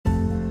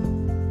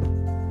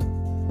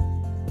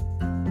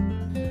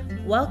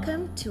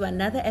Welcome to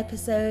another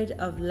episode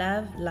of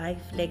Love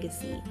Life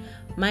Legacy.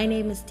 My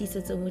name is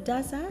Tisa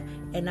Mutasa,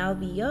 and I'll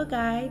be your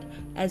guide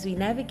as we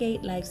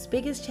navigate life's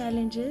biggest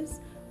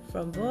challenges,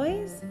 from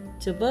boys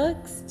to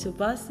books to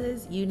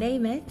bosses, you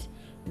name it.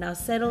 Now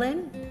settle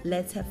in,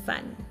 let's have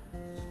fun.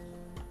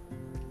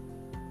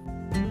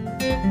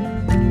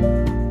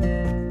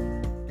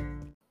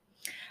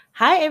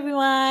 Hi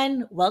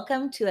everyone,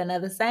 welcome to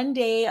another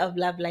Sunday of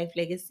Love Life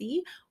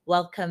Legacy.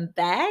 Welcome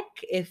back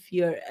if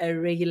you're a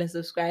regular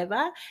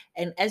subscriber.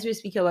 And as we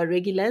speak about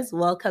regulars,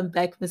 welcome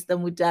back, Mr.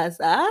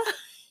 Mutasa.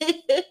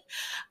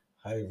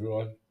 Hi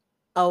everyone.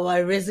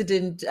 Our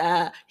resident,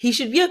 he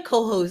should be a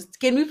co-host.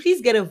 Can we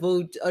please get a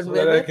vote on So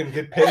whether that I can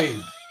get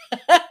paid.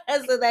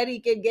 so that he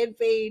can get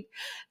paid?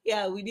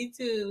 Yeah, we need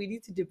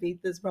to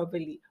debate this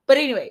properly. But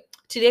anyway,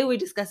 today we're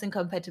discussing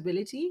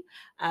compatibility.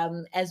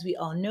 As we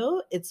all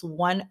know, it's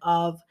one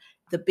of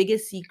the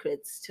biggest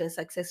secrets to a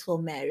successful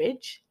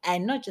marriage,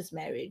 and not just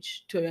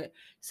marriage, to a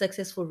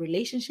successful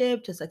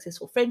relationship, to a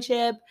successful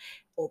friendship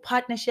or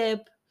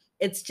partnership.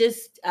 It's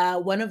just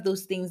one of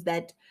those things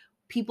that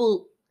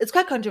people. It's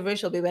quite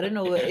controversial, babe. I don't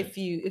know if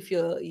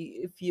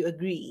you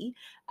agree,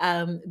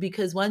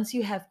 because once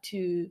you have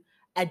to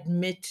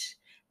admit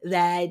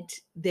that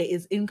there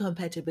is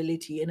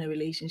incompatibility in a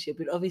relationship,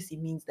 it obviously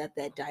means that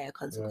there are dire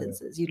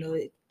consequences. You know,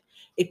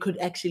 it could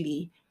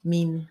actually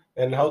mean.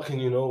 And how can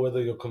you know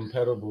whether you're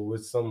compatible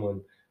with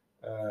someone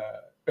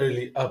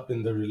early up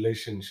in the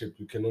relationship?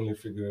 You can only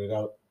figure it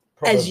out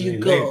probably As you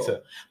go.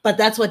 later. But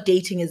that's what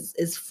dating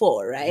is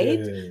for, right?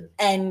 Yeah.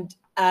 And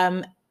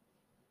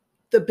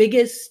the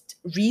biggest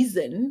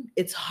reason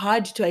it's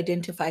hard to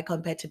identify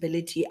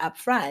compatibility up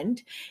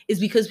front is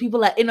because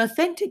people are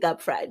inauthentic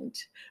up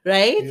front,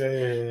 right?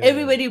 Yeah.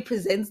 Everybody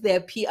presents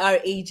their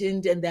PR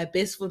agent and their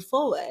best foot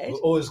forward. We're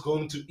always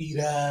going to eat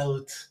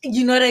out.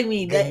 You know what I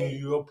mean? Then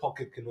your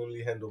pocket can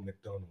only handle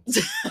McDonald's.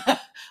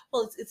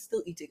 Well, it's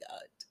still eating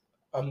out.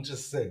 I'm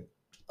just saying.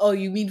 Oh,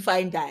 you mean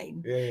fine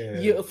dine?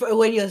 Yeah.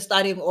 When you're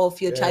starting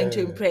off, you're trying to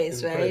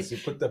impress, right? You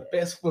put the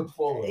best foot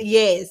forward.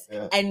 Yes.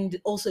 Yeah.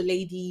 And also,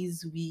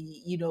 ladies,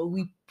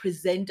 we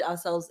present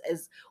ourselves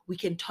as we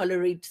can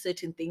tolerate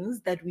certain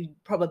things that we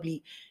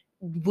probably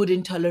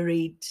wouldn't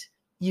tolerate.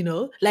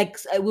 Like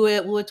we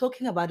were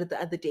talking about it the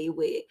other day,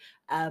 where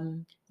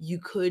you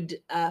could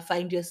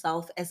find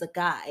yourself as a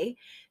guy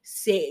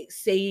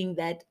saying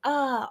that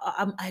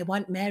I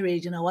want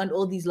marriage and I want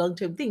all these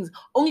long-term things,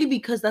 only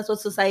because that's what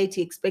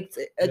society expects.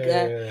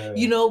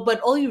 But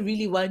all you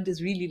really want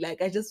is really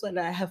like, I just want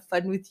to have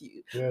fun with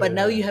you. But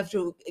now you have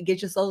to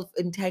get yourself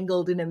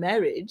entangled in a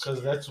marriage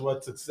because that's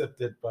what's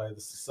accepted by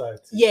the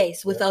society.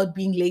 Yes, without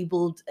being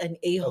labeled an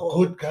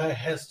a-hole. A good guy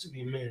has to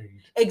be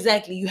married.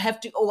 Exactly. You have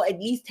to, or at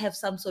least have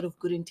some sort of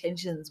good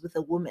intentions with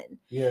a woman.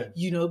 Yeah.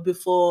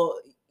 Before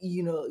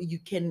you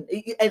can,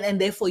 and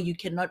therefore you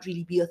cannot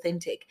really be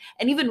authentic.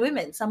 And even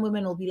women, some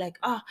women will be like,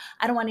 I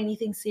don't want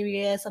anything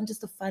serious, I'm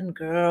just a fun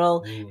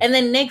girl. And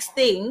then next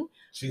thing,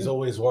 she's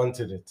always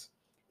wanted it.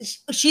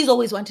 She's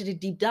always wanted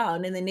it deep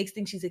down, and the next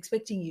thing she's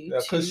expecting you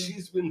to, because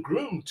she's been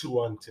groomed to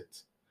want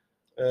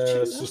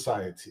it.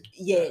 Society.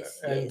 Yes.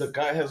 And the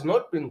guy has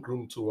not been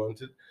groomed to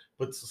want it,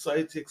 but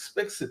society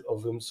expects it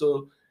of him.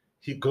 So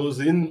he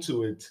goes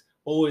into it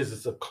always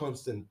as a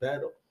constant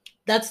battle.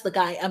 That's the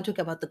guy. I'm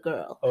talking about the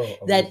girl.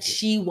 That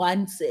she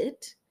wants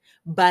it,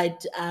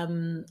 but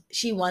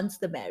she wants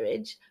the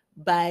marriage,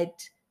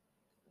 but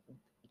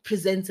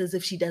presents as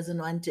if she doesn't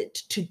want it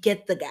to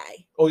get the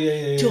guy.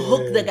 To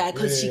hook the guy,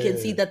 because she can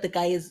see that the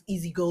guy is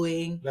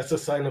easygoing. That's a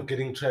sign of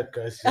getting trapped,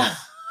 guys.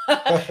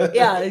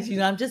 Yes.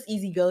 Yeah, I'm just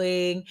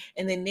easygoing.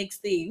 And then next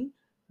thing,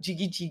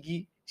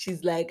 jiggy,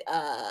 she's like,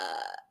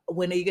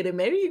 when are you gonna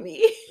marry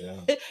me?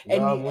 Yeah.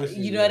 And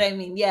you know what I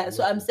mean? Yeah.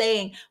 So I'm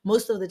saying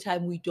most of the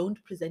time we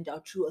don't present our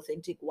true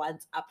authentic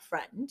ones up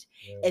front,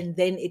 and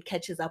then it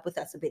catches up with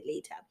us a bit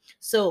later.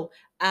 So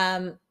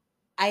I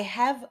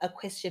have a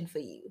question for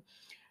you.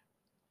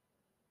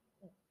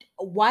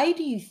 Why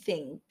do you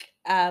think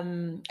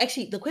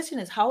actually the question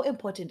is, how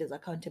important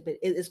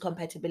is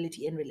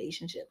compatibility in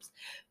relationships?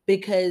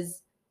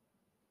 Because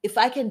if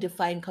I can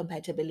define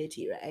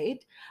compatibility,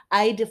 right,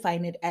 I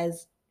define it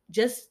as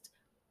just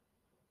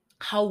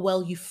how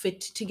well you fit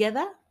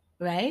together,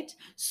 right?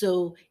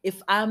 So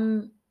if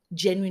I'm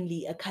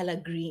genuinely a color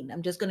green,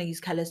 I'm just going to use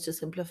colors to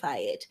simplify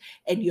it,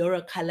 and you're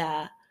a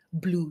color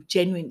blue,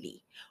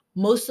 genuinely,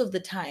 most of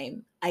the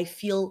time I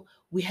feel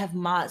we have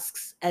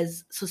masks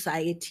as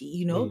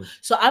society,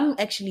 So I'm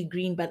actually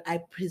green, but I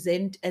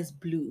present as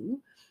blue.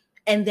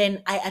 And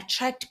then I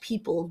attract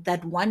people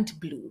that want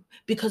blue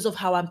because of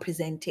how I'm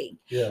presenting.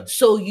 Yeah.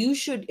 So you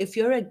should, if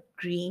you're a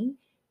green,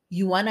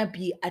 you want to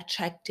be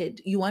attracted.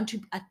 You want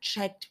to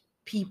attract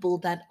people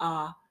that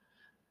are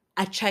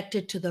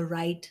attracted to the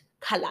right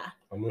color.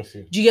 I'm with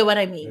you. Do you get what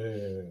I mean?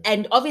 Yeah.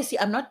 And obviously,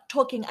 I'm not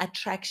talking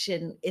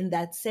attraction in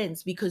that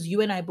sense, because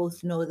you and I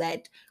both know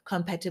that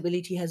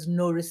compatibility has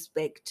no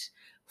respect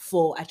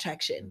for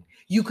attraction.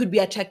 You could be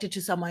attracted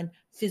to someone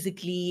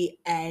physically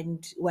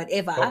and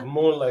whatever, but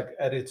more like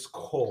at its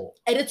core.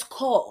 At its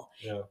core.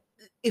 Yeah.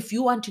 if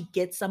you want to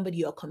get somebody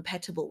you're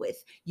compatible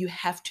with, you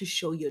have to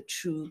show your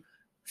true,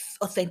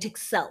 authentic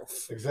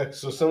self. Exactly.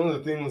 So some of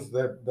the things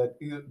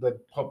that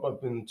pop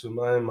up into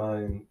my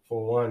mind,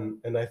 for one,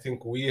 and I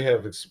think we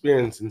have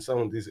experience in some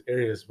of these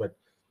areas, but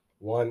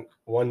one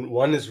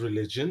is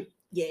religion.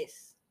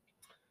 Yes.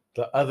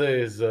 The other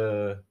is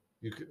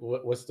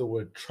what's the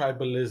word,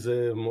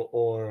 tribalism,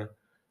 or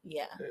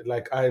Yeah.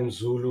 like I'm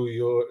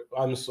Zulu,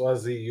 I'm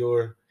Swazi,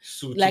 you're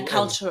Sutu, Like and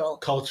culturally.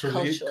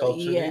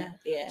 culturally.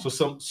 Yeah.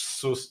 So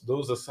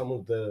those are some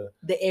of The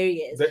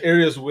areas. the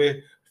areas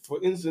where,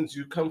 for instance,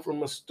 you come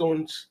from a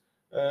staunch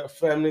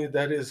family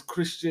that is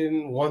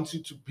Christian, wants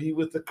you to be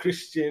with a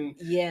Christian,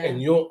 Yeah.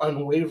 and you're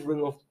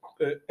unwavering of.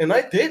 And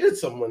I dated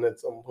someone at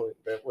some point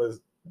that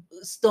was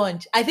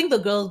Staunch. I think the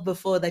girl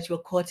before that you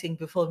were courting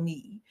before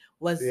me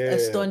was a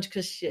staunch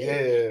Christian.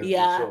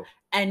 Yeah. For sure.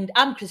 And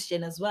I'm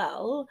Christian as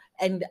well.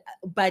 And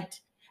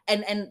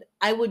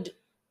I would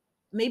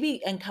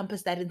maybe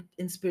encompass that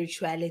in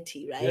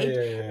spirituality, right?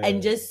 Yeah.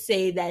 And just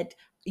say that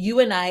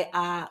you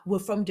and we're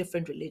from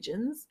different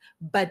religions,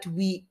 but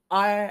we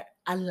are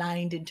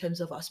aligned in terms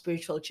of our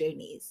spiritual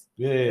journeys.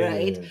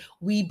 Right?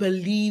 We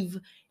believe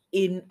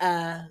in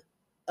a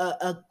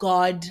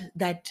God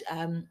that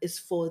is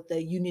for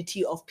the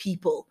unity of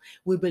people.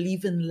 We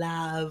believe in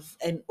love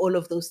and all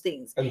of those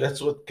things. And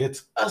that's what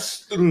gets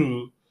us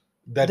through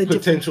that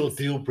potential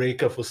deal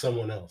breaker for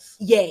someone else.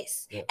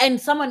 Yes. Yeah. And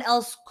someone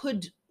else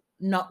could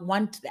not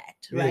want that,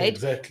 right? Yeah,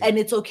 exactly. And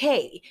it's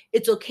okay.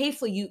 It's okay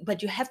for you,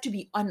 but you have to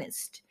be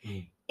honest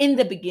in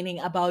the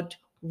beginning about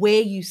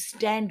where you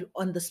stand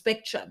on the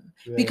spectrum.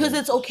 Because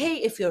it's okay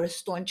if you're a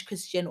staunch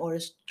Christian or a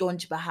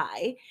staunch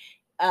Baha'i,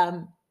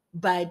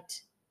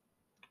 but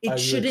it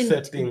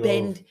shouldn't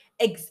bend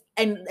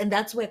and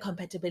that's where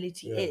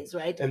compatibility is,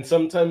 right? And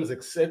sometimes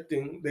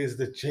there's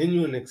the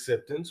genuine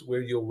acceptance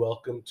where you're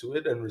welcome to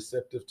it and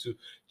receptive to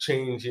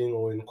changing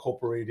or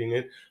incorporating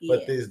it.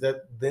 But there's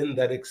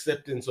that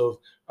acceptance of,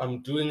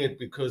 I'm doing it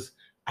because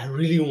I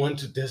really want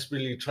to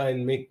desperately try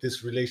and make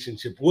this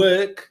relationship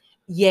work.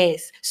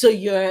 Yes. So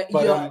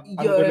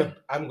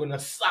I'm gonna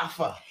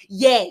suffer.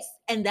 Yes.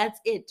 And that's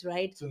it,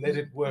 right? To let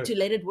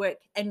it work.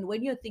 And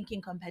when you're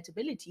thinking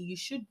compatibility, you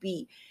should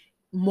be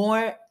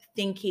more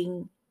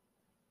thinking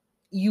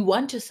you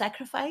want to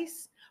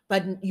sacrifice,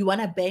 but you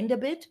want to bend a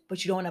bit,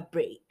 but you don't want to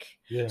break.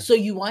 So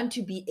you want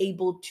to be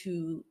able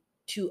to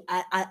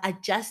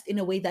adjust in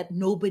a way that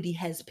nobody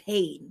has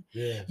pain.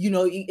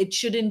 It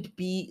shouldn't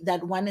be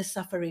that one is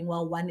suffering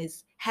while one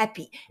is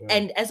happy.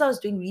 And as I was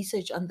doing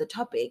research on the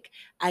topic,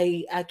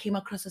 I came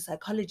across a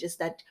psychologist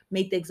that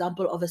made the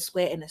example of a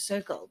square and a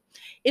circle.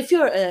 If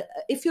you're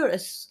a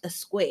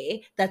square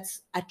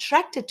that's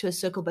attracted to a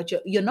circle, but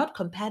you're not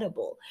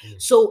compatible,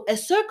 so a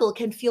circle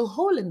can feel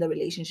whole in the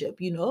relationship.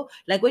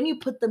 Like when you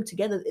put them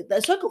together, the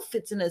circle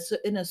fits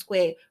in a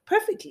square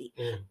perfectly,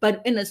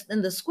 but in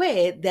the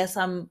square there's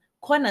some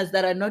corners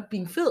that are not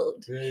being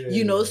filled,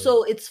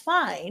 so it's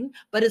fine,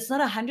 but it's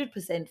not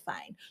 100%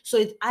 fine. So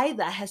it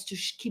either has to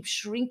keep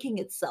shrinking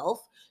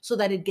itself so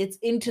that it gets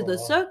into the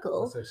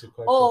circle,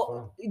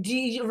 or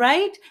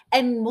right?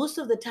 And most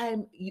of the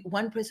time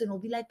one person will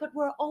be like, but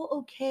we're all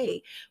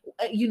okay,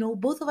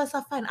 both of us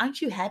are fine,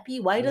 aren't you happy?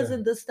 Why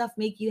doesn't this stuff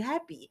make you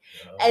happy?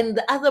 And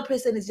the other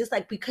person is just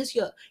like, because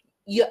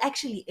you're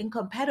actually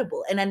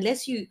incompatible, and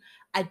unless you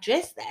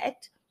address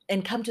that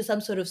and come to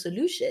some sort of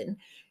solution,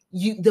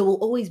 there will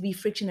always be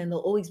friction and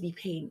there'll always be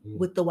pain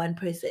with the one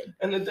person.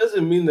 And it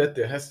doesn't mean that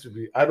there has to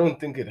be, I don't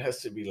think it has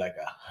to be like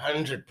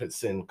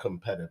 100%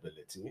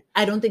 compatibility.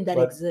 I don't think that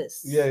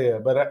exists.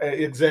 But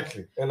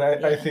exactly. And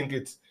I think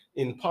it's,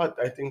 in part,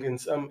 I think in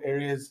some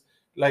areas,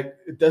 like,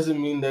 it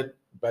doesn't mean that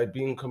by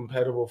being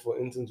compatible, for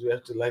instance, we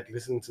have to like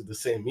listening to the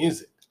same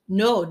music.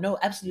 No,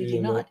 absolutely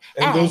not.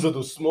 And those are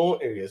the small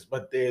areas,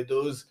 but they're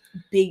those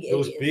big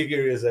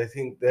areas, I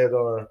think,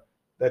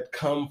 that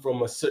come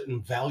from a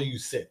certain value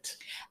set.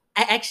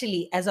 I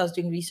actually, as I was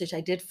doing research,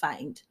 I did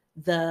find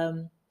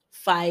the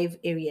 5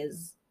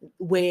 areas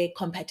where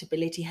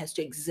compatibility has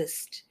to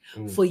exist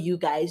for you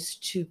guys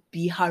to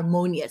be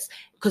harmonious,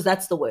 because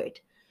that's the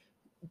word.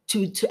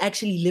 To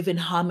actually live in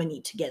harmony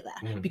together,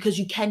 because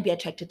you can be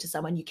attracted to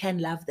someone, you can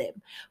love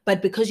them,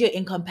 but because you're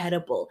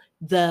incompatible,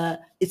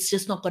 it's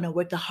just not going to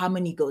work. The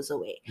harmony goes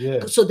away.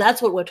 So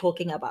that's what we're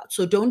talking about.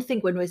 So don't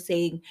think when we're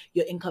saying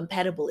you're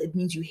incompatible, it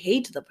means you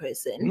hate the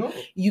person. No.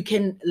 You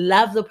can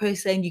love the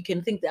person. You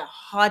can think they're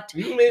hot.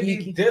 You may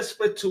be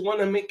desperate to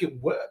want to make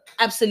it work.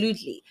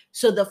 Absolutely.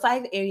 So the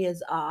 5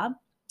 areas are,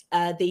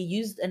 they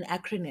used an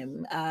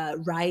acronym,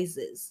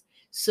 RISES.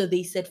 So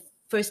they said,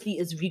 firstly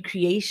is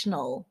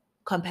recreational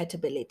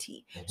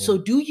compatibility. So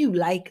do you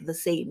like the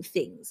same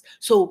things?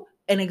 So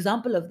an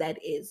example of that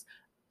is,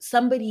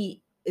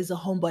 somebody is a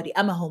homebody.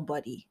 I'm a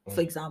homebody, for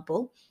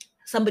example.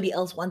 Somebody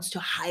else wants to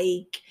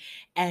hike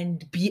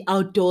and be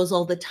outdoors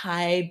all the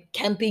time,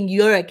 camping.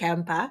 You're a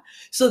camper.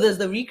 So there's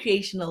the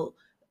recreational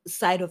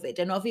side of it.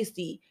 And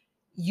obviously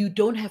you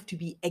don't have to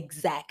be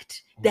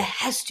exact. There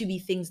has to be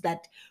things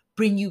that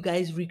bring you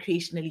guys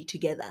recreationally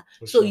together.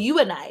 So you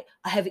and I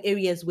have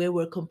areas where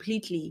we're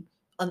completely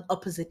on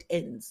opposite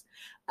ends.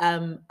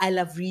 I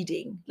love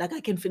reading. Like, I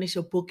can finish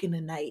a book in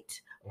a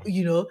night,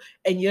 you know,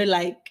 and you're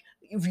like,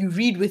 if you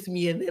read with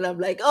me, and then I'm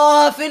like,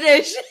 oh,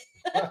 finish.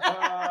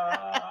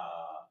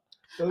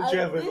 Don't you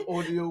have an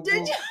audio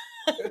book?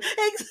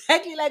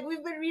 Exactly, like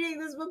we've been reading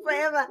this book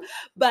forever.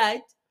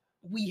 But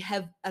we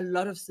have a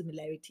lot of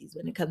similarities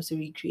when it comes to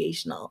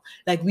recreational.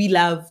 Like, we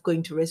love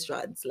going to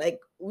restaurants. Like,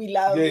 we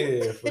love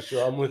Yeah, for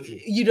sure. I'm with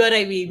you. You know what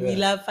I mean? Yeah. We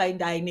love fine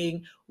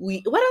dining.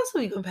 What else are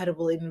we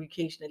compatible in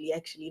recreationally?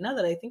 Actually, now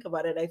that I think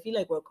about it, I feel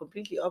like we're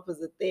completely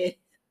opposite there.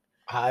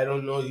 I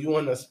don't know. You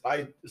want to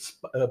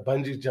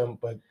bungee jump,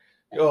 but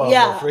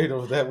I'm afraid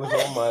of that with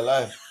all my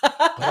life. But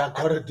I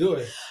gotta do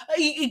it.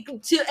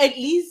 To at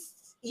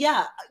least,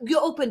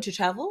 you're open to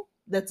travel.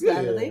 That's the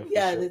other thing.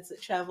 Yeah, sure.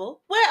 that's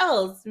travel. Where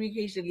else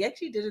recreationally? You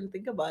actually didn't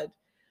think about.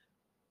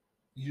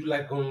 You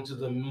like going to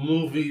the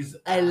movies?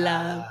 I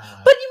love.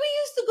 But we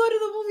used to go to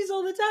the movies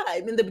all the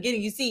time. In the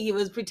beginning, you see, he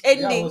was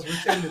pretending. Yeah, I was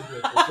pretending.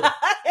 For sure.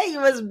 He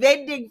was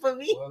bending for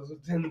me. I was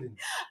pretending.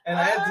 And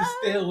I had to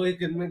stay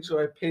awake and make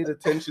sure I paid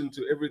attention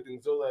to everything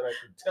so that I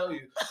could tell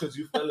you, because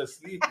you fell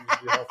asleep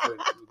usually halfway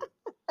through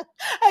it.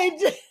 I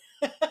did.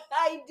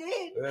 I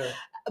did. Yeah.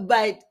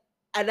 But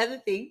another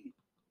thing,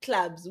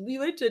 clubs. We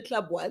went to a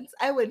club once.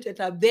 I went to a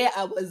club. There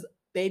I was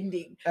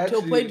bending to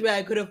a point where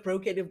I could have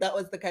broken if that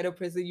was the kind of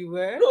person you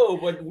were. No,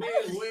 but we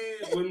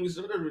when we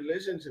started a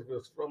relationship, it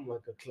was from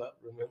like a club,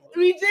 remember?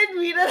 We did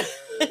meet at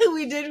a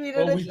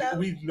club.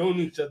 We've known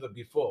each other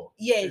before.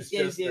 Yes.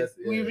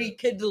 We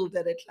rekindled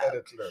at a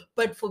club.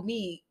 But for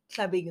me,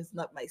 clubbing is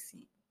not my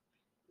scene.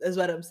 That's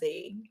what I'm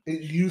saying.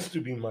 It used to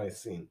be my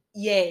scene.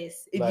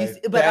 Yes, it like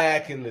used to,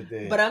 back in the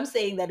day. But I'm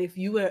saying that if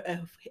you were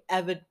an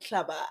avid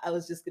clubber, I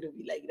was just gonna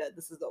be like,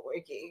 this is not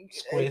working.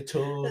 Square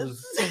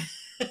toes.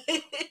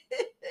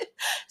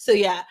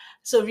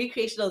 So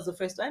recreational is the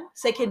first one.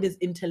 Second is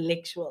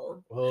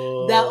intellectual.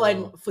 Oh, that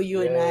one for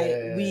you and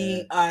I,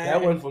 we are.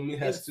 That one for me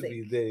has to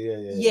be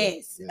there.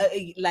 Yes,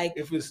 like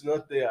if it's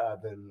not there,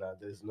 then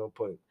there's no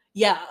point.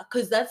 Yeah,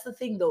 because that's the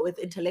thing though with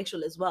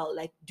intellectual as well.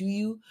 Like, do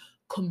you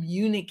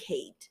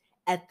communicate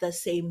at the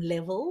same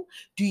level?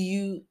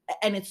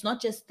 And it's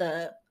not just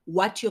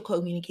what you're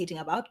communicating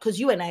about, because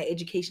you and I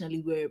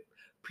educationally were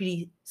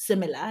pretty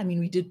similar. I mean,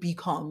 we did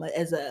BCom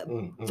as a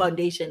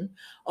foundation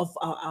of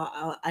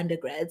our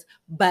undergrads,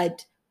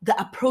 but the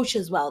approach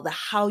as well, the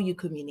how you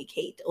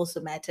communicate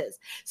also matters.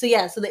 So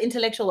the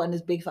intellectual one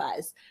is big for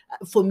us,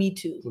 for me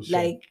too. For sure.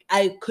 Like,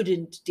 I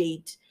couldn't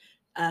date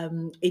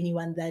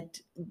anyone that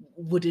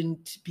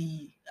wouldn't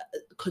be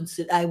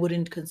I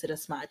wouldn't consider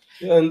smart.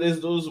 Yeah, and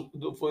there's those,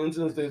 for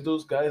instance, there's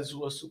those guys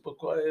who are super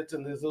quiet,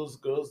 and there's those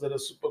girls that are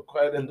super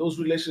quiet, and those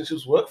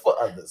relationships work for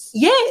others.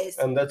 Yes.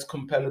 And that's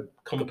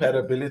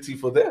compatibility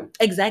for them.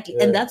 Exactly.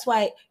 Yeah. And that's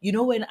why,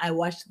 when I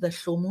watched the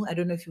Shlomo, I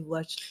don't know if you've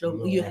watched Shlomo,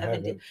 no, you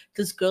haven't.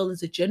 This girl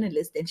is a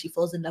journalist and she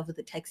falls in love with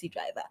a taxi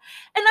driver.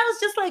 And I was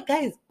just like,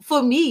 guys,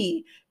 for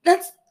me,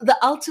 that's the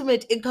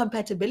ultimate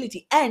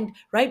incompatibility. And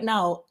right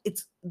now,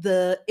 it's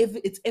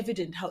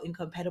evident how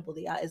incompatible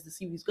they are as the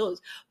series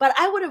goes. But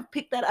I would have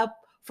picked that up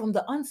from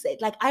the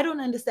onset. Like, I don't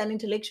understand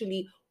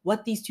intellectually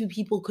what these two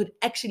people could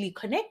actually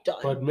connect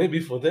on. But maybe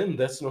for them,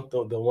 that's not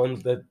the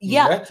ones that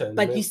matter.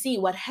 But you see,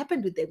 what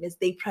happened with them is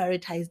they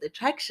prioritized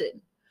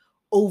attraction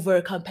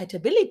over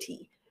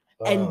compatibility.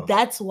 And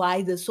that's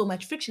why there's so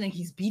much friction, and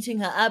he's beating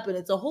her up and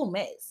it's a whole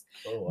mess.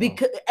 Oh,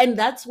 wow. And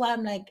that's why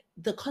I'm like,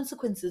 the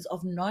consequences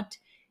of not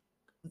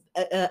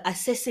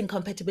assessing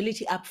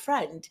compatibility up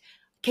front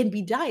can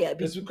be dire.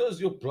 It's because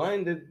you're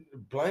blinded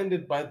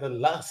by the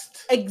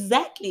lust.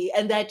 Exactly.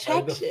 And the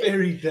attraction. Like the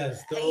fairy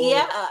dust.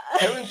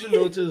 Haven't you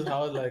noticed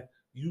how, like,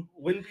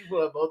 when people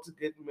are about to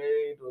get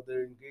married or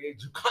they're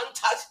engaged, you can't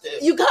touch them.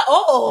 You can't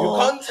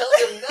tell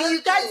them nothing.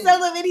 You can't tell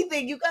them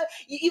anything.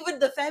 Even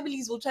the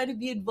families will try to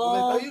be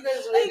involved. Like, are you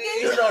guys ready?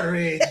 You're not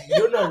ready.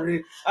 You're not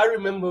ready. I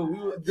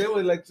remember they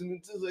were like to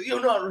me,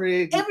 you're not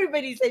ready.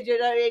 Everybody said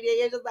you're not ready.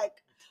 You're just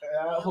like,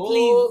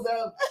 hold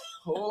up.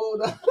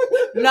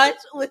 Not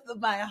with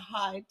my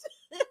heart.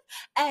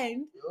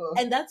 And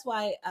that's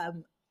why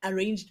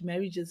arranged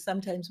marriages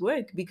sometimes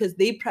work, because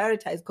they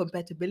prioritize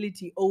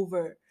compatibility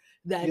over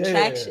the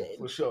attraction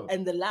for sure.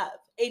 And the love.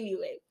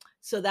 Anyway,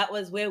 so that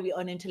was where we're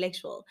on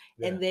intellectual.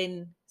 Yeah. And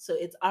then, so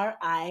it's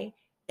RI,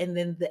 and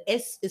then the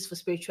S is for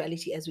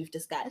spirituality, as we've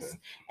discussed. Okay.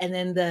 And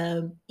then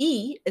the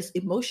E is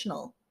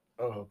emotional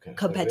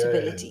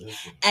compatibility. Yeah.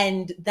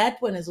 And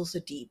that one is also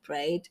deep,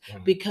 right?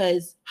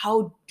 Because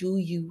how do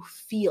you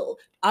feel?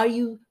 Are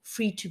you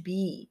free to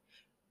be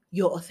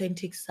your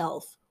authentic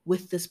self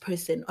with this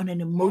person on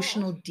an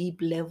emotional deep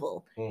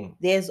level?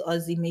 There's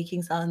Ozzy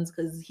making sounds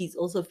because he's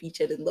also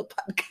featured in the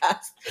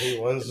podcast. He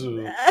wants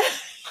to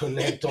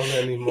connect on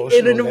an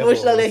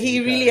emotional level.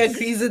 He really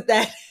agrees with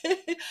that.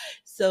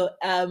 So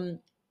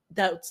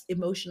that's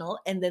emotional.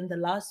 And then the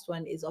last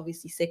one is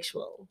obviously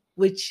sexual,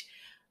 which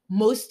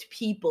most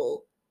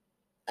people,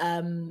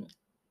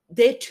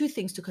 there are two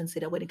things to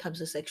consider when it comes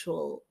to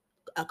sexual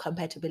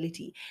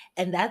compatibility,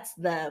 and that's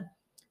the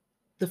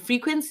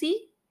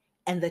frequency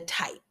and the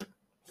type.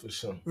 For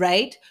sure.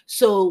 Right?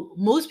 So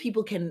most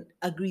people can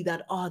agree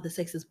that, oh, the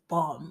sex is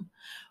bomb,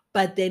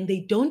 but then they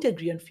don't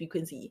agree on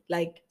frequency.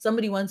 Like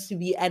somebody wants to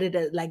be added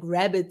as like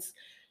rabbits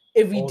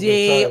every All the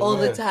day, time, all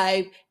the yeah.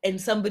 time, and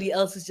somebody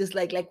else is just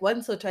like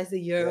once or twice a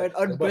year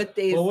on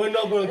birthdays. But we're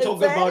not going to It's talk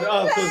like,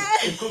 about because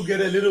it could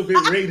get a little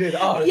bit rated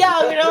R.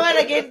 yeah, we don't want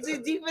to get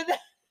too deep in that.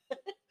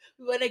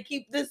 We want to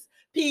keep this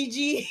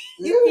PG,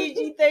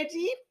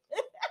 PG-13.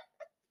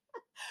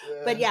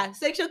 But yeah,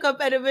 sexual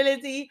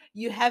compatibility,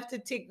 you have to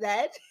tick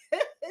that.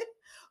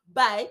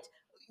 But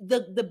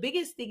the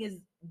biggest thing is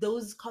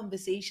those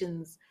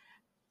conversations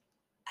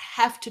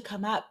have to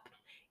come up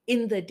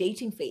in the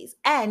dating phase.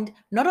 And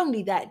not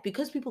only that,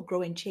 because people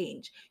grow and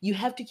change, you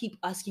have to keep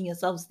asking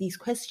yourselves these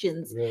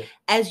questions Yeah.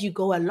 as you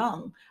go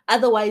along.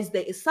 Otherwise,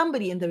 there is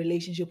somebody in the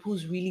relationship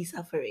who's really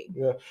suffering.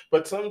 Yeah,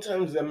 but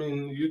sometimes, I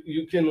mean,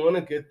 you can want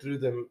to get through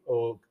them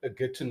or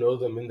get to know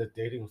them in the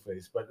dating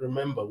phase. But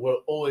remember,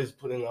 we're always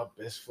putting our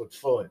best foot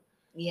forward.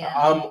 Yeah.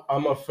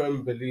 I'm a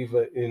firm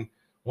believer in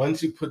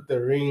once you put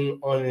the ring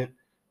on it,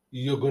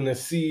 you're gonna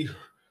see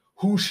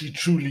who she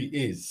truly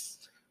is.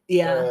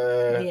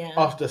 Yeah.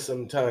 After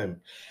some time.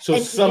 So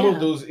And some yeah,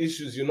 of those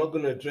issues you're not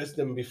gonna address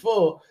them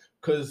before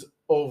because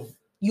of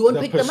you won't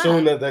the pick them up.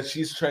 persona that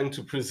she's trying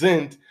to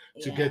present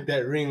to Yeah. get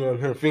that ring on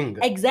her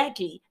finger.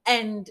 Exactly.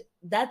 And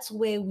that's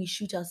where we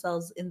shoot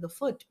ourselves in the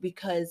foot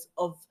because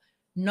of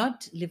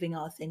not living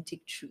our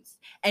authentic truth.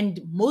 And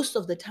most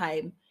of the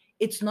time,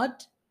 it's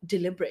not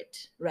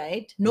deliberate,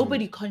 right?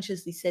 Nobody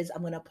consciously says,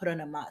 I'm going to put on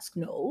a mask.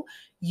 No,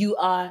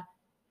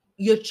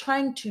 you're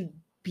trying to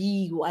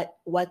be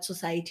what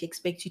society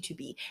expects you to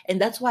be.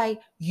 And that's why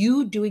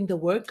you doing the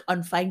work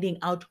on finding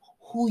out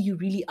who you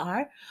really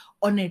are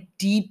on a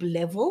deep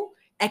level,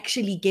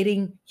 actually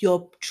getting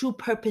your true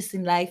purpose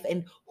in life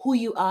and who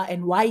you are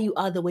and why you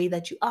are the way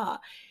that you are.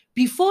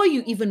 Before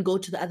you even go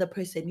to the other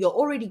person, you're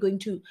already going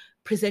to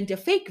present a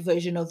fake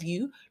version of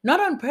you, not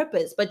on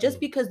purpose, but just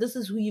because this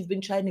is who you've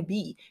been trying to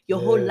be your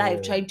whole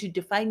life, trying to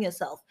define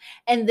yourself.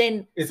 And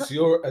then it's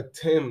your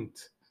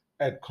attempt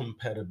at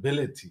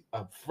compatibility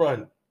up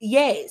front.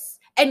 Yes.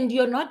 And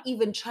you're not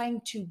even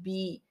trying to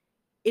be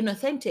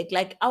inauthentic.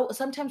 Like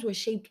sometimes we're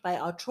shaped by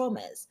our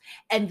traumas.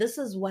 And this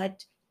is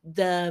what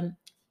the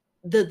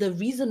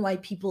reason why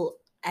people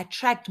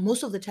attract,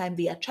 most of the time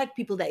they attract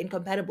people they're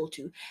incompatible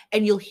to.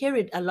 And you'll hear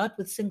it a lot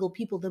with single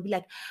people. They'll be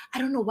like, I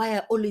don't know why I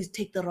always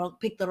pick the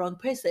wrong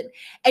person.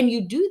 And you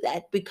do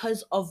that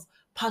because of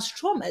past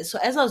traumas. So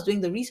as I was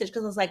doing the research,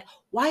 because I was like,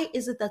 why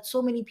is it that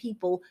so many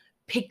people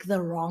pick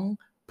the wrong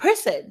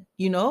person,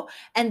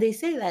 And they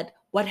say that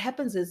what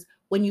happens is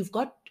when you've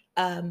got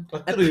a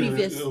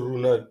previous,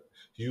 Runa,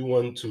 you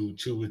want to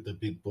chill with the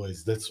big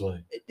boys, that's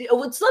why.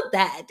 It's not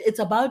that, it's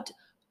about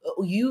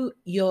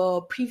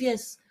your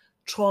previous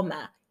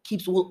trauma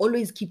will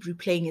always keep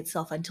replaying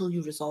itself until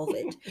you resolve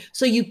it.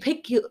 So you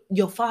pick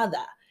your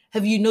father.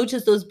 Have you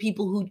noticed those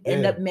people who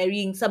end up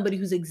marrying somebody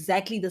who's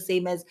exactly the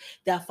same as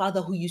their father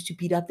who used to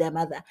beat up their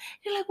mother?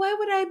 You're like, why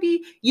would I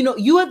be,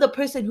 you are the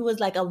person who was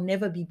like, I'll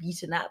never be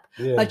beaten up.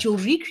 But you'll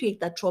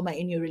recreate that trauma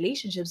in your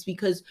relationships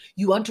because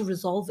you want to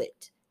resolve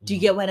it. Do you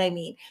get what I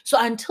mean? So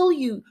until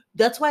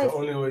that's why the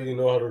only way you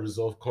know how to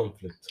resolve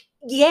conflict.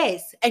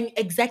 Yes, and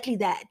exactly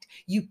that.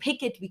 You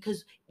pick it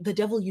because the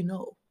devil you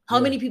know. How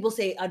many people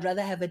say, I'd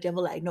rather have a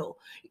devil I know?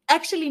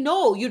 Actually,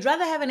 no, you'd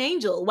rather have an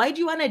angel. Why do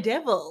you want a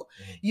devil?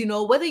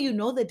 Whether you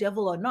know the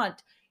devil or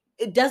not,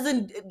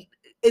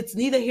 it's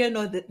neither here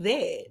nor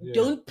there.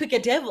 Don't pick a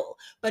devil.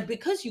 But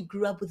because you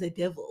grew up with a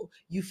devil,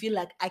 you feel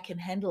like I can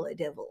handle a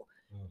devil.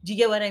 Do you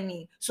get what I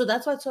mean? So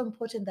that's why it's so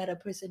important that a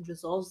person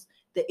resolves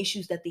the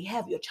issues that they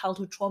have, your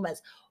childhood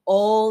traumas,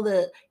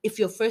 if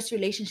your first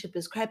relationship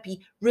is crappy,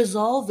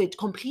 resolve it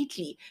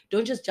completely.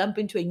 Don't just jump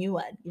into a new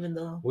one, even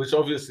though. Which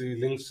obviously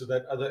links to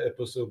that other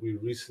episode we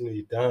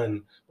recently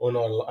done on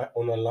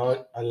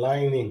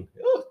aligning.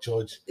 Oh,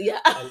 George. Yeah.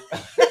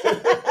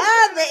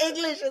 The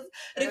English is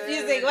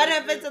refusing. What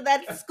happened to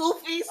that school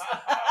fees?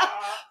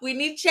 We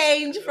need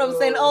change from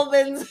St.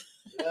 Albans.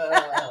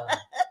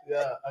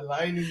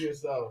 Aligning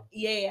yourself.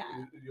 Yeah.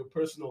 Your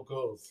personal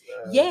goals.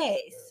 Yes.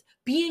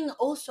 Being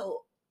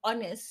also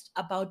honest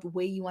about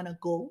where you want to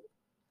go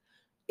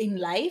in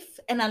life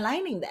and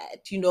aligning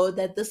that,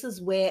 that this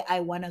is where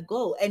I want to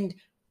go. And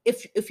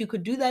if you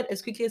could do that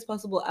as quickly as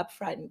possible up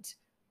front,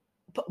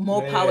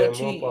 more power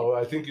to you. Power.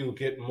 I think you'll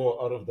get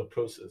more out of the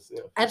process.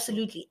 Yeah,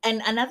 absolutely. Sure.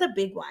 And another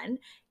big one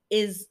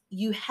is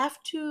you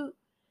have to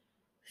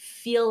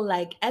feel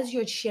like as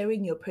you're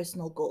sharing your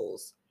personal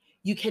goals,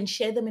 you can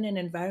share them in an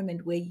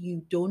environment where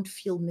you don't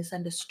feel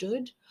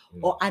misunderstood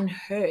or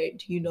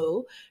unheard,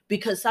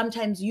 because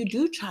sometimes you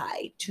do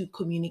try to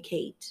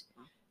communicate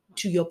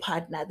to your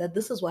partner that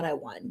this is what I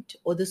want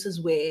or this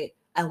is where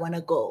I want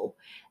to go,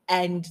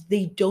 and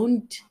they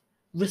don't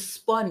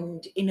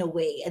respond in a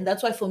way. And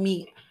that's why for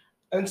me,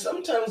 and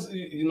sometimes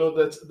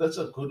that's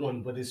a good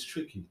one, but it's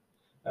tricky.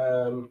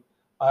 I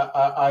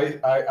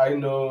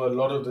know a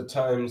lot of the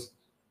times,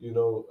 I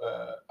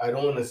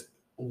don't want to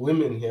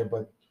women here,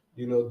 but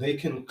they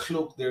can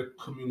cloak their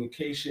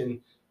communication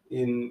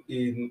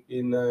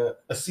in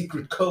a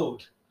secret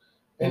code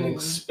and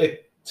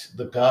expect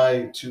the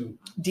guy to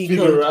Decode.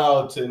 figure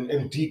out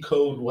and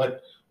decode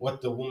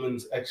what the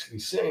woman's actually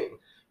saying.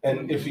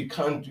 And if he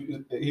can't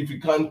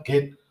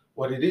get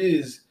what it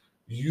is,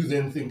 you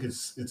then think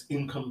it's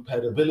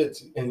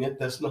incompatibility, and yet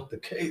that's not the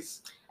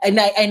case. And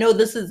I know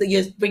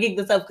you're bringing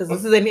this up because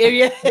this is an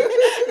area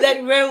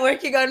that we're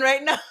working on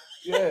right now.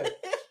 Yeah.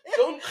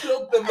 Don't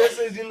cloak the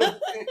message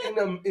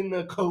in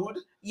a code.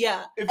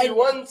 Yeah. If you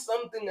want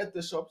something at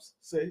the shops,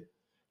 say,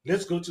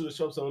 let's go to the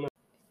shops.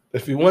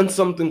 If you want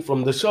something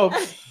from the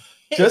shops,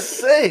 just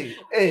say,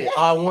 hey,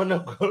 I want to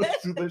go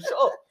to the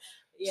shop.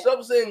 Yeah.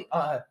 Stop saying,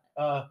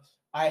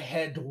 I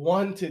had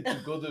wanted to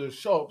go to the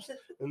shops,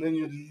 and then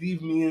you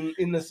leave me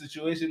in a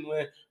situation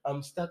where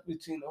I'm stuck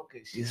between,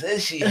 okay, she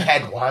says she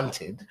had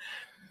wanted.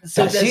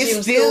 So does she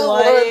still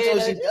want, or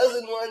she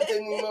doesn't want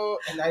anymore?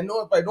 And I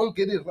know if I don't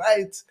get it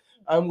right,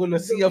 I'm going to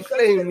see a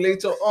flame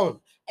later on.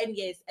 And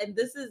yes, and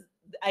this is,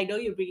 I know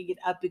you're bringing it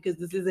up because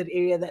this is an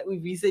area that we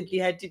recently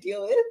had to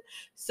deal with.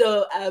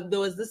 So there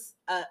was this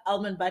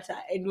almond butter,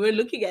 and we're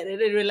looking at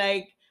it, and we're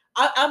like,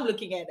 I'm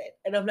looking at it,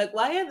 and I'm like,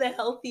 why are the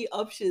healthy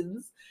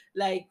options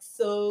like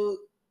so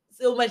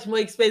much more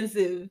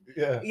expensive?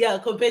 Yeah,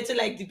 compared to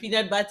like the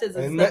peanut butters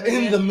and stuff.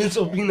 In the midst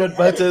of peanut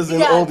butters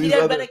and all these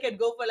peanut butter can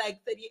go for like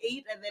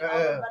 38, and then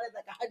almond butter is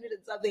like 100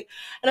 and something.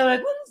 And I'm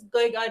like, what is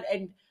going on?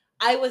 And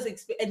I was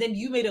and then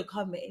you made a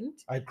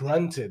comment. I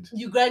granted.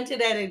 You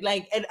granted at it,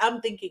 like, and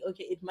I'm thinking,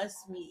 okay, it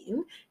must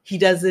mean he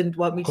doesn't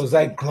want me to. Because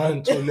I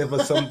grant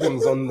whenever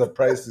something's on the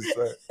prices.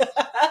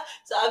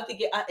 So I'm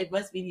thinking, it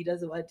must mean he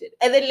doesn't want it.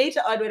 And then later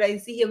on, when I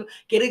see him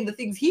getting the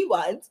things he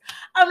wants,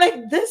 I'm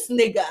like, this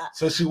nigga.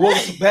 So she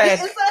walks back.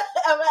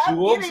 She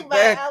walks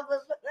back.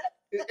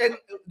 And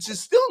she's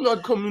still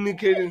not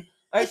communicating.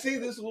 I see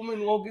this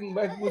woman walking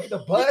back with the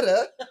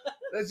butter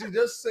that she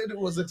just said it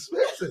was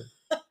expensive.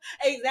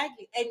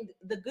 Exactly. And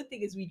the good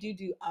thing is we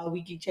do our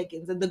weekly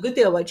check-ins. And the good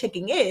thing about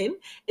checking in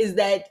is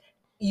that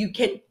you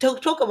can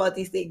talk about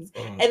these things.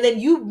 And then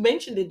you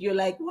mentioned it. You're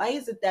like, why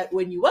is it that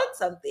when you want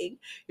something,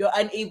 you're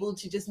unable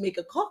to just make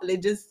a call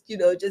and just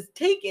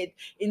take it?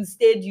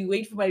 Instead, you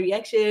wait for my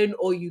reaction,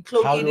 or you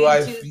cloak How it do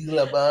I feel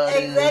about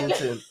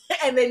it?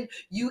 And then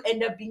you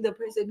end up being the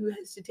person who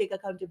has to take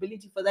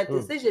accountability for that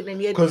decision. And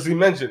yet, because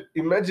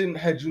imagine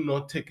had you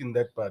not taken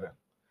that butter.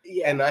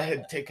 Yeah. And I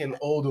had taken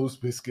all those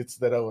biscuits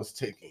that I was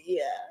taking.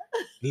 Yeah.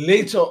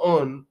 Later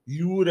on,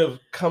 you would have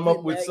come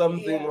up with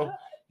something. Yeah.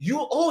 You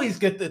always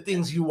get the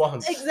things you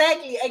want.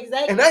 Exactly.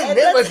 And I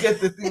never get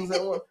the things I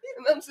want.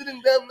 And I'm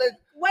sitting there, I'm like,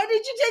 why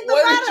did you take the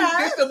butter?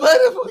 Why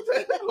did you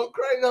take the butter for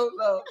crying out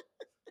loud?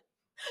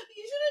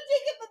 You should have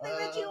taken the thing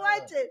that you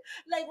wanted.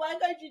 Like, why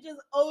can't you just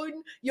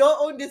own your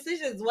own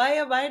decisions? Why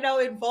am I now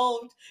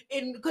involved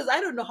in? Because I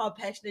don't know how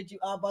passionate you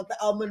are about the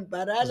almond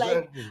butter.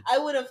 Exactly. Like, I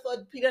would have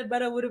thought peanut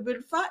butter would have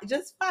been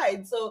just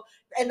fine. So,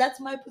 and that's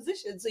my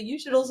position. So you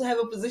should also have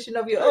a position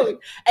of your own.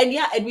 And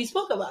yeah, and we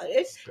spoke about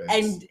it,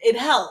 and it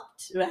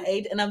helped,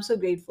 right? And I'm so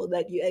grateful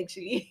that you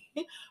actually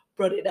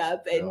brought it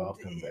up, and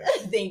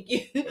thank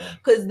you,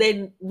 because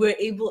then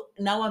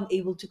I'm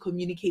able to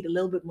communicate a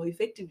little bit more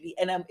effectively,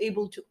 and I'm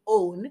able to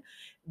own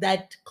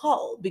that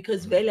call,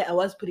 because Vele, I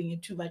was putting in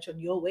too much on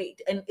your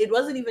weight. And it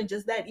wasn't even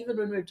just that. Even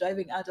when we were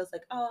driving out, I was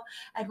like, oh,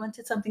 I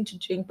wanted something to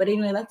drink, but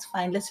anyway, that's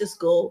fine, let's just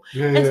go.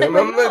 And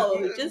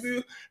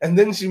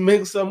then she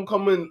makes some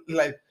comment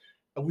like,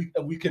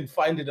 we can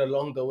find it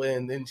along the way,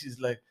 and then she's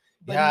like,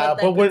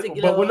 but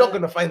we're not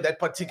going to find that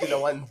particular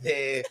one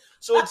there.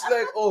 So it's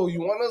like, oh, you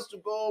want us to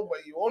go,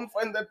 but you won't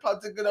find that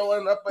particular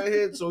one up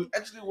ahead. So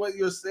actually what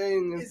you're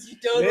saying is,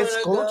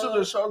 let's go to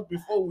the shop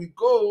before we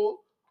go.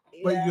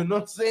 But you're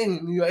not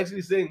saying, you're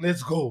actually saying,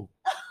 let's go.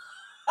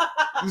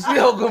 You see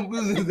how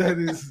confusing that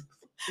is?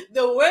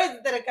 The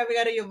words that are coming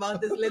out of your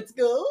mouth is let's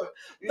go.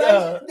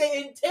 But the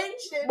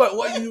intention. But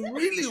what you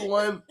really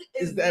want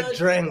is that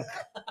drink.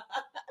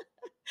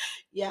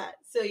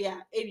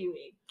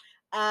 Anyway.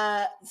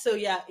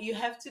 You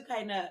have to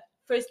kind of,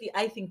 firstly,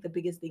 I think the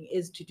biggest thing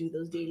is to do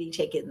those daily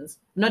check-ins.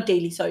 Not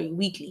daily, sorry,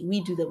 weekly.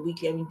 We do them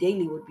weekly. I mean,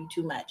 daily would be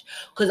too much,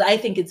 because I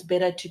think it's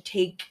better to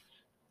take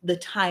the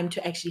time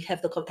to actually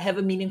have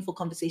a meaningful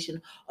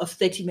conversation of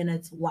 30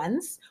 minutes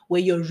once,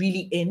 where you're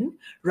really in,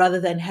 rather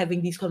than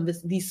having these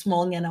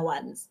small nyana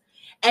ones.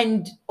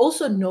 And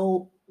also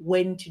know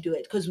when to do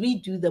it, because we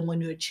do them when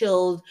we're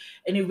chilled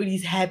and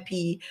everybody's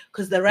happy,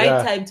 because the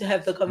right time to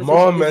have the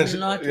conversation is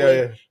not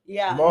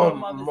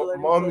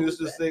Mom used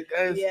to say,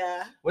 guys,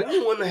 when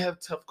you want to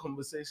have tough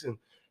conversation,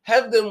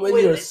 have them when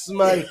you're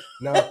smiling.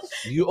 Now,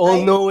 you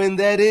all know when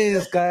that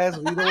is, guys.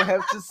 We don't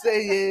have to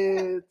say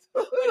it.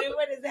 When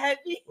everyone is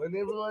happy. When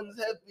everyone's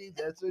happy,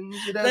 that's when you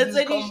should have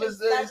this conversation. You should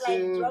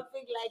start,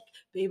 dropping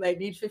babe, I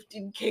need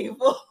 15K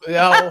for.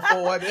 Or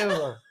for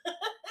whatever.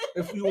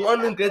 If you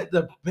want to get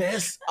the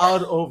best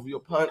out of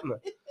your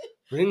partner,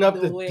 bring up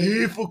the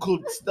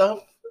difficult stuff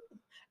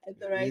at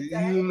the right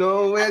time. You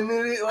know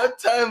what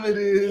time it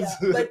is.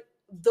 But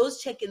those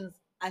check-ins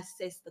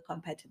assess the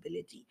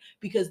compatibility,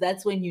 because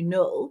that's when you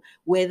know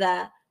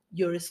whether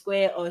you're a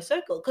square or a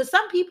circle. Because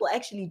some people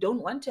actually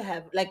don't want to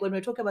have, like when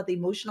we're talking about the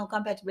emotional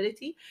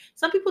compatibility,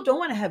 some people don't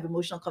want to have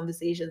emotional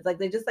conversations. Like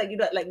they're just like,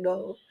 like,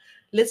 no,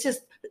 let's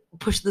just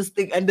push this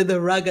thing under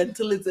the rug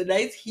until it's a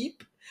nice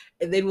heap,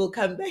 and then we'll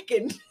come back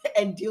and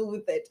and deal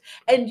with it.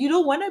 And you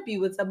don't want to be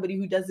with somebody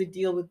who doesn't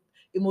deal with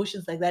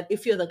emotions like that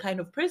if you're the kind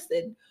of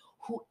person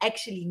who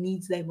actually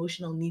needs the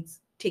emotional needs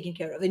taken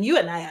care of. And you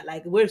and I are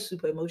like, we're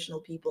super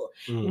emotional people.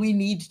 We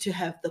need to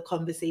have the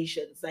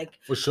conversations, like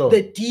for sure,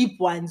 the deep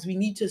ones. We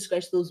need to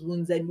scratch those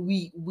wounds, and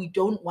we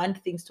don't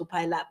want things to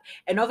pile up.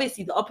 And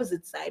obviously the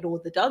opposite side or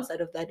the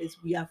downside of that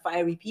is we are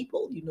fiery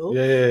people,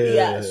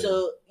 Yeah.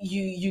 So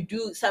you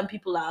do, some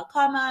people are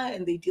calmer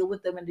and they deal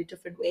with them in a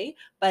different way,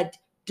 but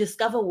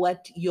discover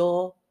what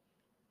your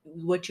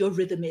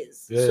rhythm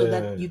is, so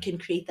that you can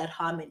create that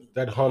harmony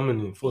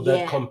for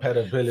that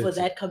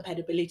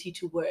compatibility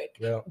to work.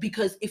 Yeah.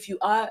 Because if you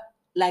are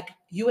like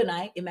you and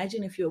I,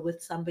 imagine if you're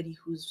with somebody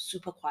who's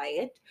super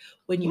quiet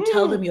when you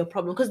tell them your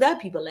problem, because there are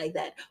people like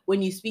that.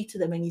 When you speak to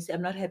them and you say,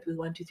 I'm not happy with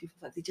 1, 2, 3,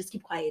 4, 5, they just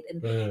keep quiet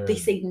and they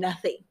say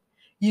nothing,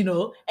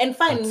 and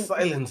fine. But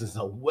silence is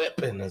a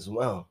weapon as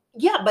well.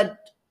 Yeah, but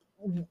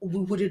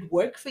would it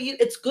work for you?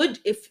 It's good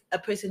if a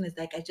person is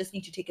like, I just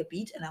need to take a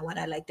beat and I want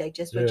to like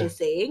digest what you're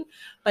saying.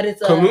 But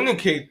it's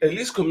communicate, at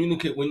least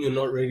communicate when you're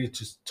not ready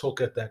to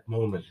talk at that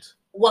moment.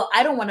 Well,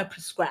 I don't want to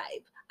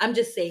prescribe. I'm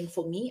just saying,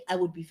 for me, I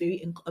would be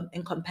very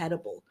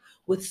incompatible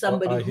with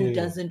somebody who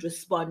doesn't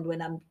respond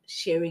when I'm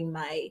sharing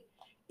my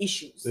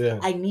issues.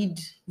 I need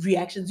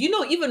reactions.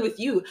 Even with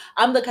you,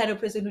 I'm the kind of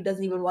person who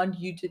doesn't even want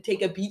you to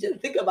take a beat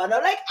and think about it.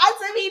 I'm like,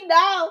 answer me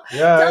now.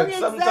 Tell me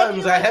sometimes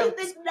exactly what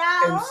you think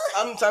now.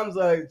 And sometimes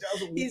I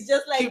just he's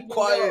just like, keep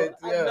quiet.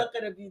 No, I'm not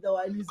gonna be the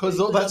one who's because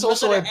that's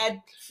also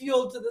add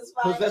fuel to this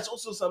fire. Because that's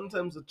also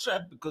sometimes a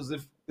trap. Because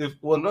if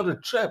well, not a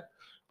trap,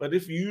 but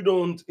if you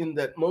don't in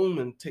that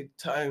moment take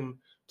time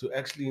to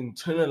actually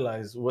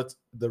internalize what's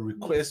the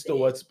request or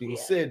what's being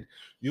said,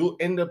 you'll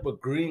end up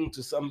agreeing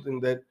to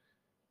something that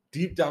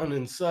deep down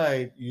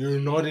inside you're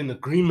not in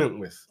agreement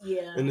with.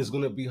 And it's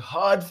going to be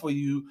hard for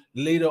you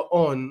later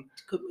on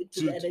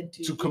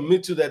to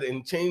commit to that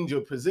and change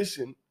your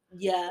position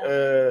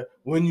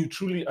when you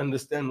truly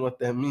understand what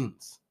that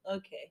means.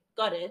 Okay,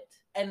 got it.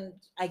 And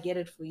I get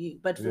it for you,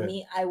 but for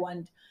me, I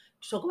want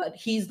to talk about,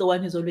 he's the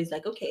one who's always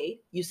like, okay,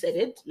 you said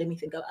it, let me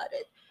think about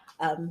it,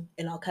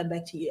 and I'll come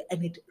back to you.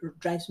 And it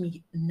drives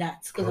me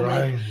nuts because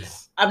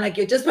I'm like,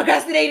 you're just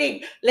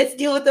procrastinating, let's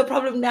deal with the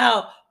problem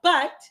now.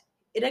 But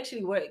it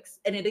actually works,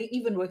 and it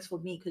even works for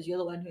me because you're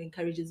the one who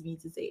encourages me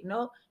to say,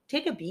 no,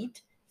 take a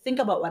beat, think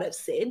about what I've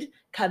said,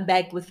 come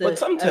back with but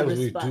sometimes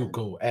we do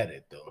go at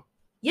it though.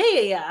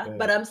 Yeah.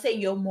 But I'm saying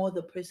you're more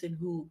the person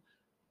who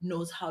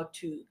knows how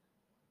to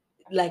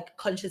like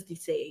consciously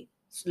say,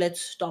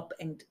 let's stop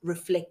and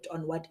reflect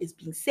on what is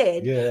being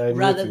said,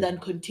 rather than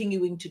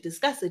continuing to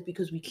discuss it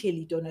because we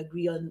clearly don't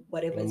agree on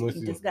whatever is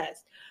being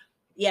discussed.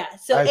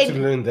 So I had to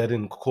learn that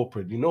in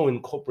corporate.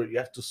 In corporate you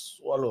have to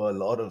swallow a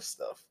lot of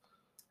stuff.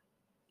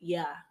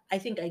 I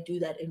think I do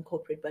that in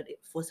corporate, but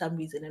for some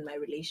reason in my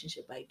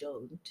relationship I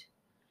don't,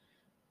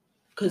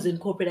 because in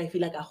corporate I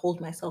feel like I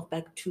hold myself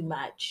back too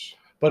much.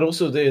 But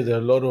also there are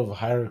a lot of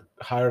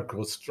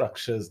hierarchical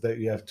structures that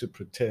you have to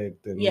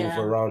protect and move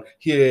around.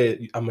 Here,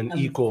 I'm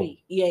equal.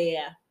 Free.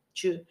 Yeah,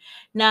 true.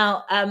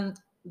 Now,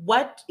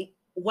 what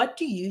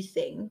do you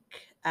think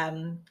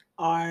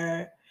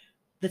are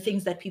the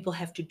things that people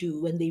have to do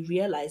when they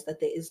realize that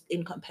there is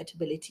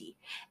incompatibility?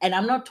 And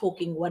I'm not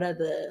talking what are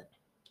the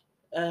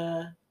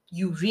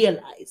you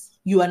realize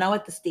you are now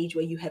at the stage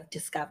where you have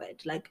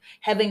discovered, like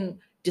having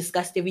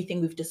discussed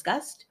everything we've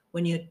discussed.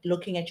 When you're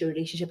looking at your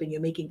relationship and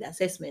you're making the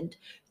assessment,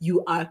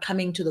 you are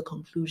coming to the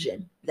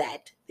conclusion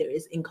that there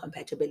is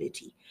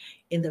incompatibility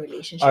in the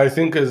relationship. I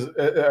think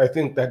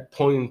that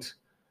point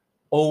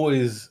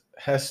always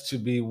has to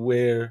be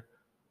where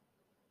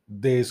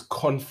there's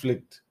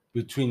conflict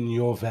between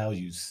your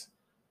values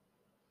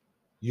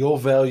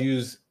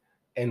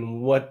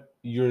and what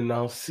you're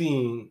now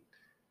seeing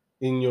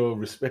in your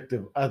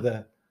respective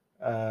other.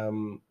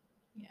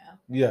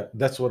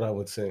 That's what I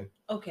would say.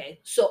 Okay,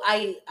 so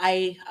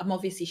I'm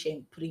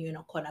obviously putting you in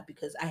a corner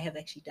because I have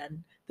actually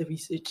done the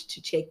research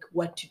to check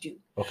what to do.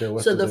 Okay,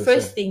 so the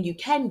first thing you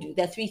can do,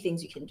 there are 3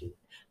 things you can do.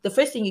 The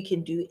first thing you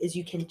can do is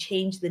you can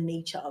change the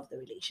nature of the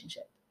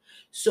relationship.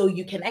 So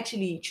you can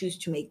actually choose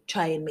to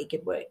try and make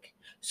it work.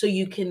 So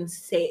you can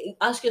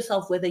ask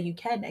yourself whether you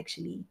can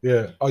actually.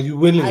 Are you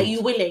willing? Are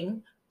you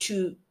willing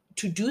to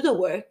do the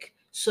work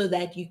so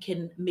that you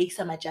can make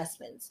some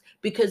adjustments?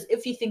 Because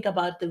if you think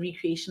about the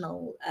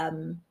recreational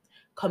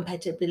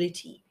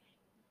compatibility,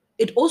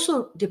 it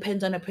also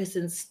depends on a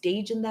person's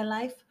stage in their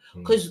life,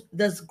 because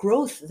there's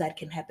growth that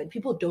can happen.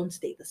 People don't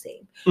stay the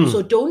same.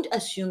 So don't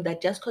assume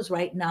that just because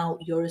right now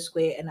you're a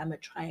square and I'm a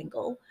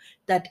triangle,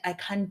 that I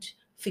can't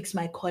fix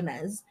my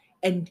corners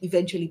and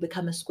eventually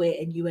become a square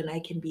and you and I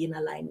can be in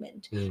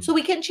alignment. So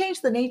we can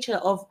change the nature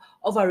of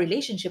our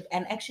relationship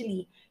and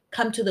actually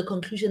come to the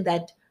conclusion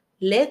that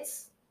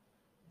let's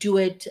do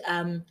it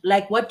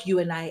like what you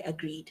and I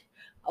agreed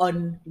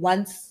on,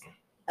 once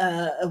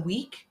a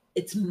week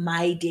it's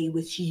my day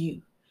with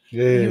you.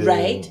 Yeah.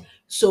 Right?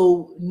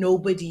 So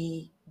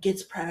nobody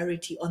gets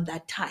priority on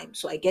that time.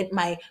 So I get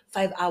my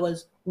 5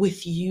 hours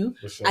with you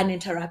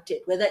uninterrupted,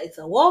 whether it's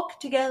a walk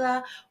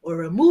together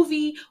or a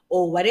movie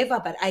or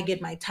whatever, but I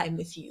get my time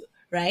with you,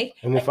 right?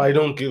 And if I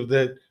don't give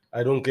that,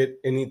 I don't get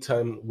any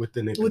time with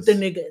the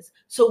niggas.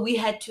 So we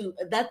had to,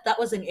 that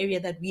was an area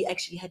that we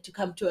actually had to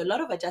come to a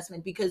lot of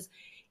adjustment, because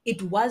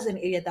it was an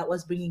area that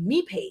was bringing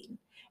me pain.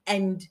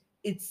 And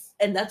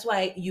that's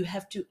why you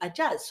have to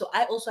adjust. So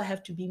I also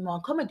have to be more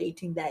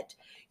accommodating, that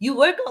you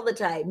work all the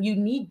time, you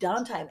need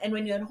downtime, and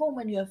when you're at home,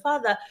 when you're a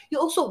father, you're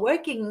also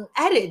working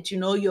at it,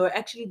 you're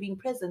actually being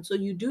present, so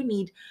you do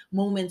need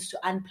moments to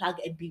unplug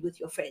and be with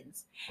your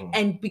friends.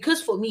 And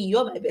because for me,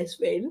 you're my best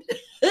friend,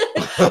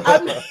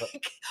 I'm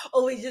like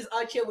always just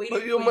out here waiting.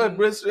 But you're my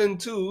best friend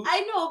too.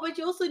 I know, but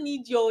you also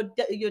need your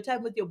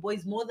time with your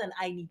boys more than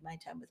I need my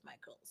time with my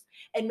girls.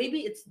 And maybe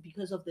it's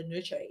because of the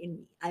nurture in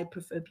me. I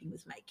prefer being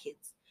with my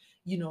kids,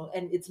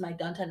 and it's my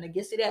downtime. Like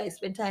yesterday, I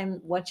spent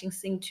time watching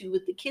Sing 2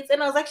 with the kids,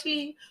 and I was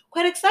actually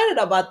quite excited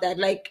about that.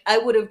 Like, I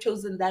would have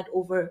chosen that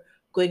over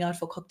going out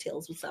for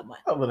cocktails with someone.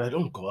 Oh, but I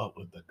don't go out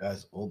with the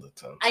guys all the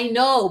time. I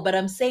know, but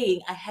I'm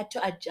saying I had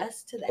to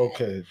adjust to that.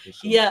 Okay, for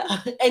sure. Yeah,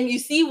 and you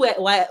see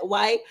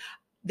why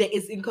there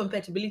is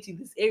incompatibility in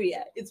this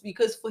area. It's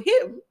because for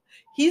him,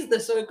 he's the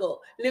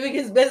circle, living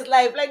his best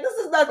life. Like, this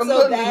is not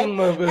so bad.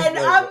 And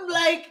I'm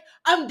like,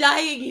 I'm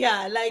dying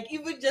here. Like,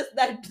 even just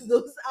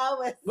those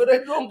hours. But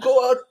I don't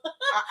go out.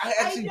 I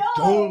actually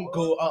don't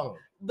go out.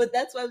 But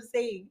that's what I'm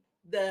saying.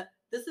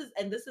 This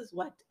is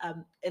what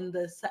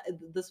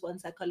this one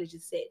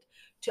psychologist said.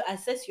 To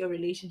assess your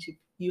relationship,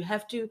 you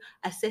have to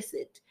assess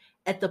it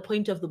at the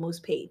point of the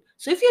most pain.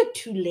 So if you have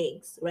two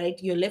legs,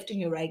 right, your left and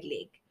your right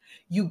leg,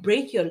 you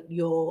break your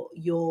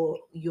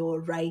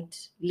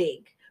right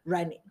leg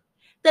running.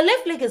 The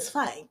left leg is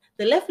fine.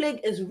 The left leg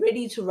is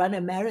ready to run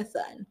a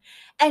marathon.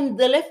 And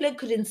the left leg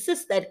could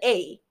insist that,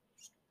 hey,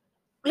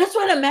 let's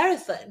run a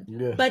marathon.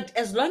 Yeah. But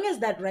as long as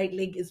that right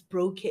leg is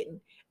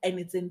broken and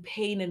it's in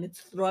pain and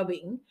it's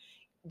throbbing,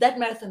 that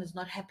marathon is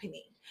not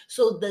happening.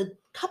 So the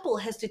couple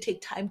has to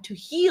take time to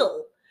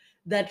heal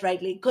that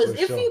right leg. Because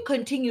if you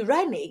continue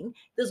running,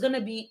 there's going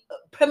to be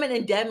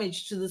permanent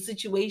damage to the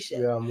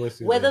situation. Yeah, I'm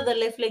with you. Whether the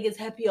left leg is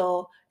happy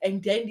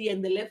and dandy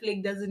and the left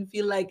leg doesn't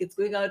feel like it's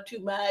going out too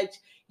much,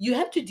 you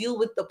have to deal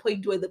with the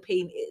point where the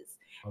pain is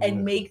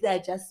and make the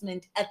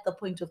adjustment at the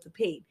point of the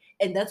pain.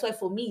 And that's why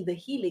for me, the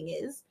healing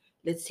is,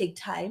 let's take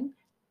time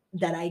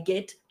that I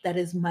get, that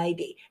is my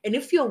day. And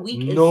if your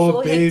week is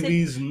so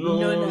babies, hectic,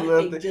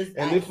 nothing.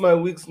 And if my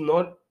week's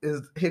not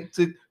as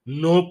hectic,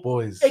 no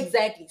boys.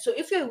 Exactly. So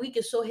if your week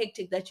is so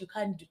hectic that you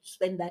can't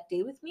spend that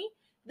day with me,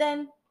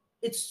 then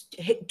it's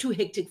too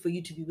hectic for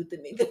you to be with the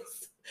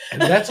niggas.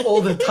 And that's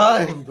all the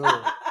time,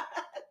 though.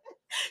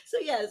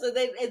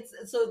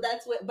 So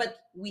that's where, but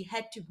we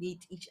had to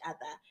meet each other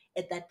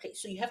at that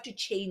place. So you have to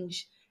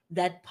change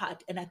that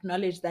part and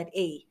acknowledge that,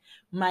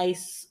 my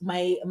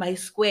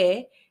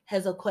square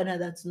has a corner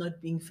that's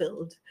not being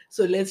filled.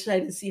 So let's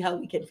try to see how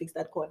we can fix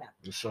that corner.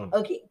 Sure.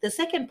 Okay. The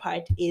second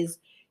part is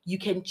you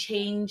can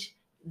change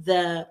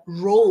the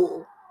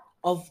role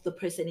of the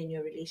person in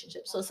your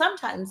relationship. So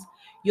sometimes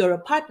you're a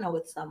partner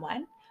with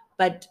someone,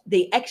 but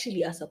they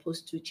actually are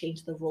supposed to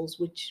change the roles,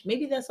 which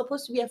maybe they're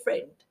supposed to be a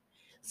friend.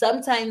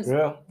 Sometimes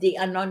they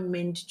are not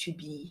meant to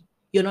be,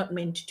 you're not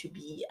meant to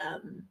be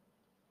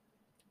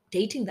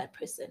dating that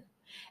person,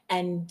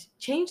 and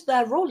change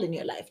that role in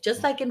your life.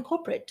 Just like in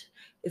corporate,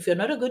 if you're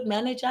not a good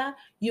manager,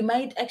 you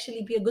might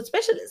actually be a good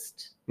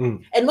specialist.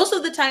 And most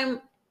of the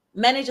time,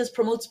 managers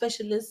promote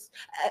specialists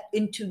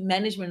into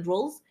management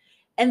roles,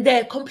 and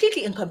they're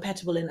completely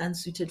incompatible and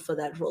unsuited for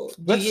that role.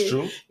 That's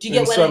true. Do you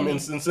get what I mean? In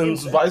some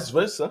instances, vice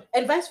versa.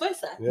 And vice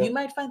versa. Yeah. You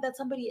might find that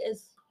somebody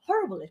is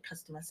horrible at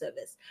customer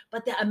service,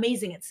 but they're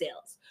amazing at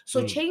sales.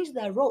 So change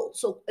their role.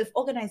 So if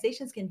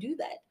organizations can do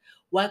that,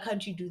 why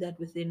can't you do that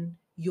within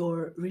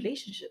your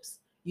relationships?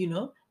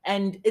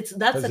 And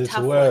that's a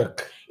tough work.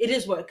 One. It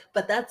is work,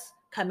 but that's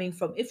coming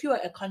from, if you are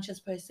a conscious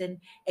person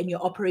and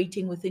you're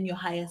operating within your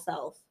higher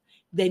self,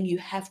 then you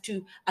have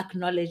to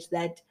acknowledge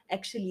that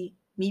actually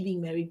me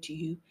being married to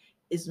you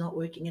is not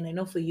working. And I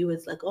know for you,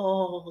 it's like,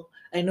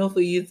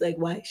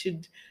 why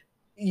should,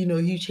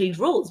 you change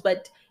roles?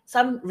 But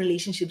some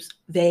relationships,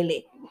 they're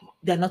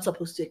not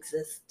supposed to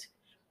exist.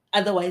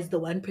 Otherwise, the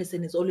one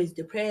person is always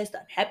depressed,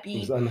 unhappy.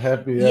 He's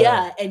unhappy,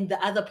 yeah. And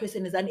the other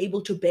person is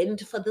unable to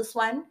bend for this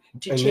one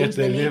to change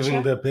the nature. And they're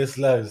living their best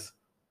lives.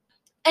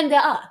 And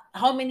there are.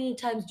 How many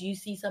times do you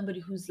see somebody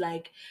who's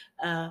like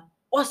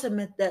awesome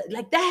at they're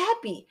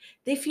happy.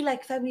 They feel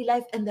like family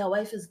life, and their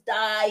wife is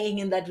dying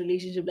in that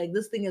relationship. Like,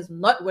 this thing is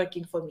not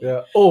working for me.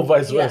 Yeah. Or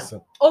vice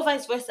versa. Or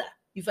vice versa.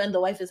 You find the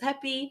wife is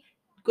happy,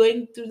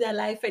 going through their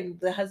life, and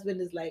the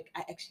husband is like,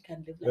 I actually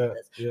can't live like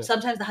this. Yeah.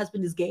 Sometimes the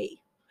husband is gay,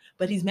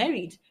 but he's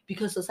married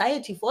because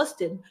society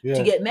forced him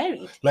to get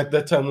married. Like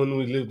that time when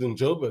we lived in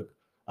Joburg,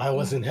 I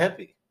wasn't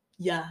happy.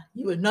 Yeah,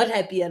 you were not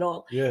happy at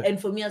all. Yeah.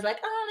 And for me, I was like,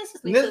 let's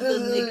just make a few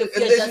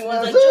adjustments.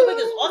 Like, Joburg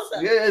is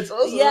awesome. Yeah, it's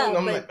awesome. Yeah,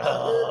 I'm like,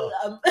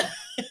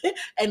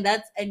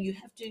 and you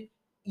have to,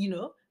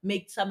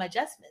 make some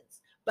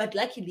adjustments. But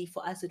luckily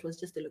for us, it was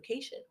just a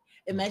location.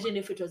 Imagine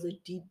if it was a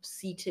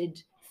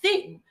deep-seated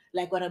thing,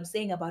 like what I'm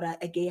saying about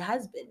a gay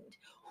husband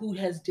who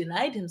has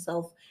denied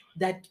himself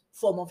that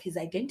form of his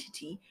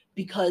identity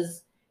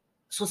because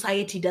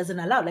society doesn't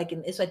allow. Like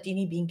in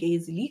Eswatini, being gay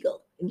is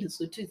illegal. In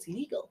Lesotho, it's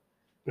illegal.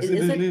 Is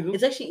it illegal?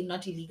 It's actually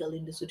not illegal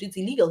in Lesotho. It's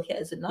illegal here,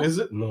 is it not? Is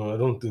it? No, I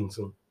don't think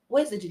so.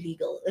 Where is it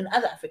illegal? In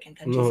other African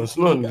countries, no, it's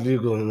not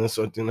illegal in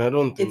Eswatini. I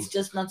don't think it's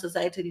just not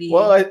societally.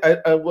 Well,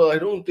 I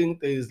don't think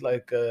there's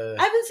like. I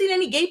haven't seen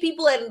any gay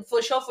people, and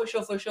for sure.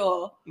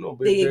 No,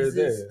 but they're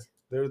there.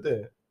 They're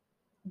there.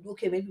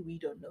 Okay, maybe we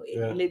don't know it.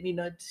 Yeah. Let me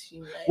not.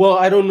 Well,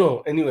 I don't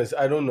know. Anyways,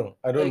 I don't know.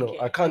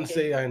 I can't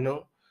say I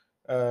know.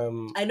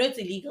 I know it's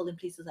illegal in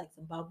places like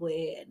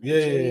Zimbabwe and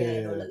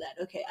Nigeria and all of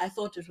that. Okay, I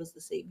thought it was the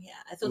same here.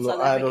 I thought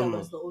South Africa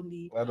was the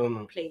only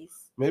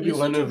place. Maybe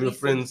one of your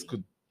friends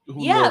could.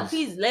 Who knows?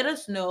 Please let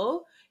us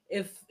know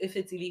if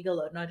it's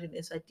illegal or not in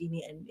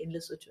Eswatini and in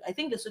Lesotho. I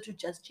think Lesotho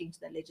just changed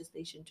the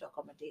legislation to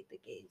accommodate the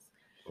gays.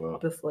 Wow.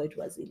 Before it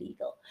was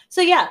illegal.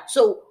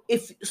 So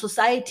if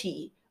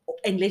society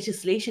and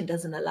legislation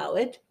doesn't allow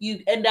it,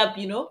 you end up,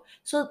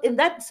 so in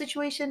that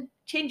situation,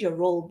 change your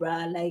role,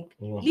 bruh. Like,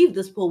 leave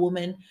this poor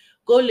woman,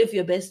 go live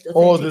your best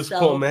authentic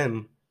self.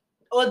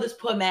 Or this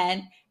poor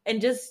man, and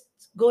just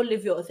go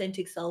live your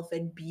authentic self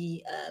and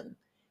be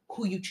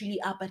who you truly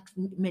are, but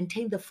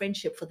maintain the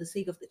friendship for the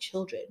sake of the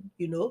children,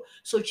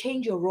 So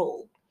change your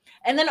role.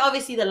 And then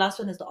obviously the last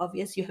one is the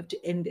obvious. You have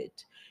to end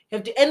it. You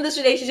have to end this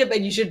relationship,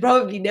 and you should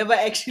probably never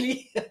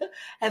actually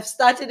have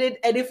started it.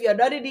 And if you're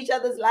not in each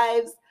other's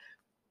lives,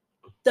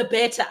 the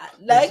better.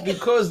 Like, it's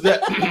because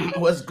that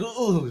was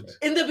good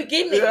in the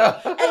beginning.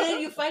 Yeah. And then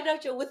you find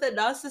out you're with a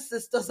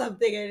narcissist or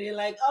something, and you're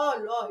like,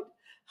 oh Lord,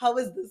 how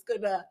is this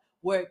gonna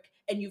work?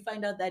 And you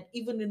find out that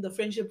even in the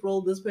friendship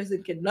role, this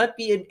person cannot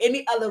be in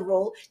any other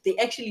role. They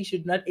actually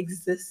should not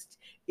exist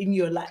in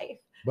your life.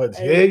 But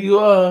here you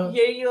are.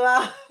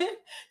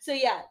 So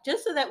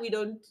just so that we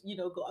don't,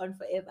 go on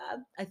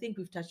forever, I think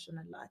we've touched on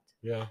a lot.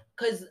 Yeah.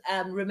 Because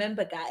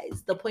remember,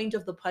 guys, the point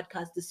of the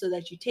podcast is so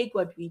that you take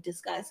what we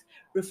discuss,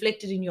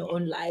 reflect it in your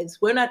own lives.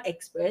 We're not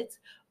experts,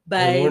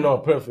 but and we're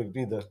not perfect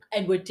either.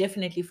 And we're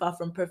definitely far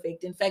from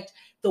perfect. In fact,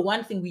 the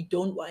one thing we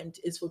don't want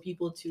is for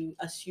people to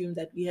assume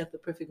that we have the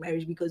perfect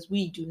marriage, because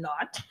we do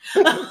not.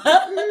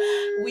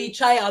 We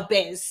try our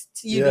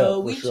best,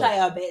 try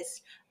our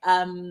best.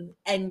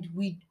 And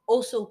we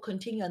also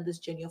continue on this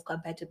journey of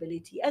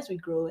compatibility as we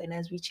grow and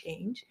as we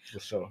change. For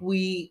sure.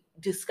 We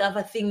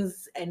discover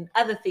things and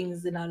other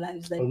things in our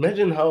lives that.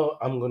 Imagine how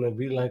I'm gonna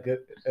be like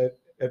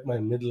at my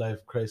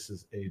midlife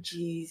crisis age.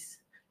 Jeez.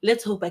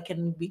 Let's hope I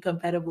can be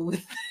compatible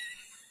with.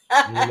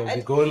 You're gonna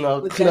be going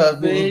out with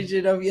clubbing, that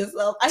version of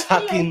yourself.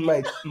 Tucking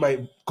my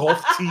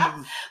golf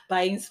tees,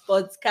 buying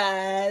sports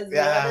cars.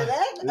 Yeah,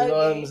 you know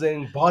what I'm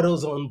saying?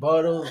 Bottles on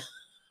bottles.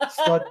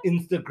 Start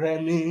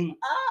Instagramming.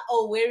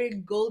 Or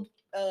wearing gold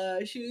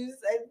shoes.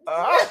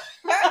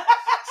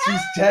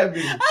 She's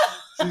jabbing.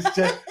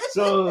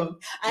 So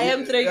I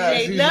am throwing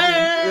shade.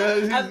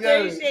 I'm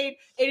throwing shade.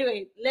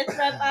 Anyway, let's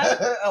wrap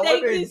up.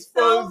 Thank you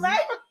so much.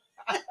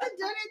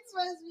 Don't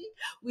expose me.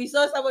 We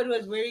saw someone who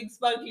was wearing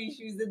sparkly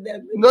shoes in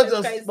them. Not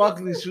just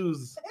sparkly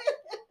shoes.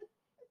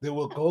 They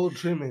were gold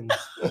trimmings.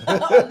 On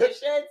the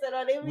shirts and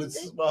on everything. With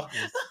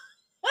sparkles.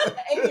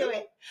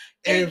 Anyway,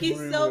 thank you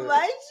so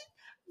much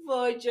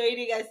for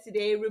joining us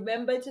today.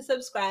 Remember to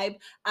subscribe.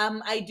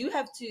 I do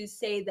have to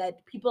say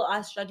that people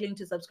are struggling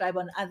to subscribe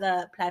on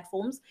other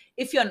platforms.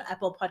 If you're on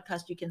Apple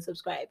Podcast, you can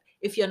subscribe.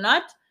 If you're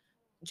not,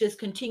 just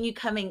continue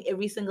coming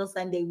every single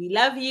Sunday. We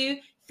love you.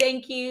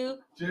 Thank you.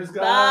 Cheers,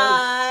 guys.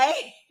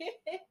 Bye.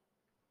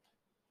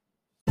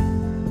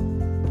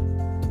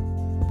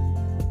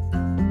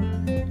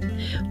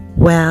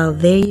 Well,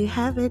 there you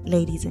have it,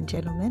 ladies and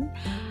gentlemen.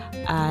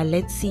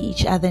 Let's see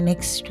each other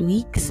next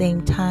week,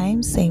 same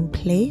time, same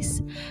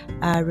place.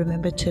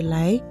 Remember to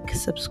like,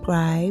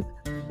 subscribe,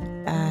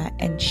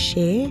 and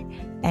share.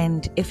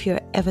 And if you're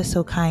ever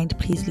so kind,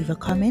 please leave a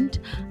comment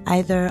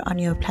either on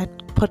your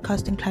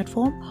podcasting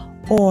platform,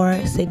 or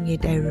send me a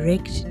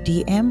direct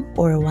DM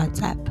or a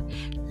WhatsApp.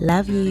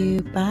 Love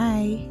you.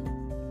 Bye.